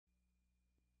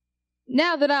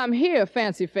Now that I'm here,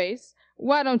 Fancy Face,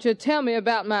 why don't you tell me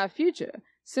about my future,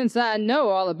 since I know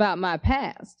all about my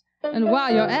past? And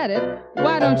while you're at it,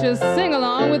 why don't you sing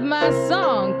along with my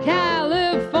song,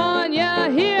 California,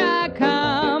 here I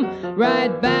come,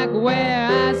 right back where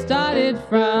I started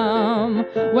from,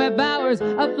 where bowers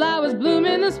of flowers bloom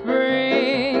in the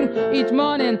spring, each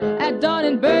morning at dawn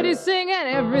and birdies sing, and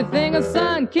everything a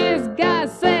sun-kissed guy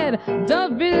said,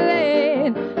 don't be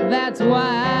late, that's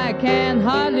why I can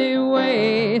hardly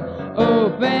wait,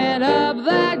 open up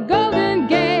that golden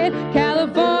gate,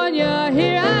 California,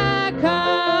 here I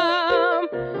come.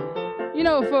 You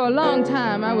know, for a long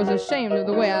time I was ashamed of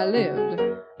the way I lived,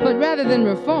 but rather than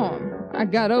reform, I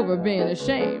got over being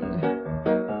ashamed.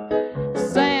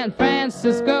 San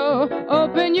Francisco,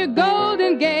 open your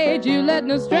golden gate, you let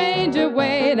no stranger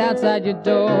wait outside your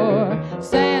door.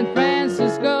 San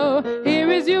Francisco, here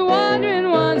is your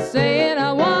wandering one saying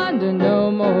I wander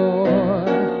no more.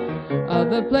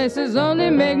 Other places only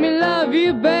make me love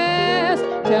you best,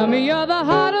 tell me you're the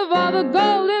heart of all the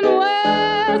golden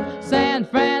West. San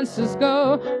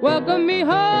Francisco, welcome me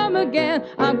home again,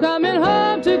 I'm coming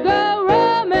home to go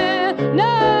roaming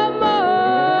no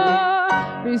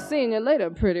more. Be seeing you later,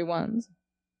 pretty ones.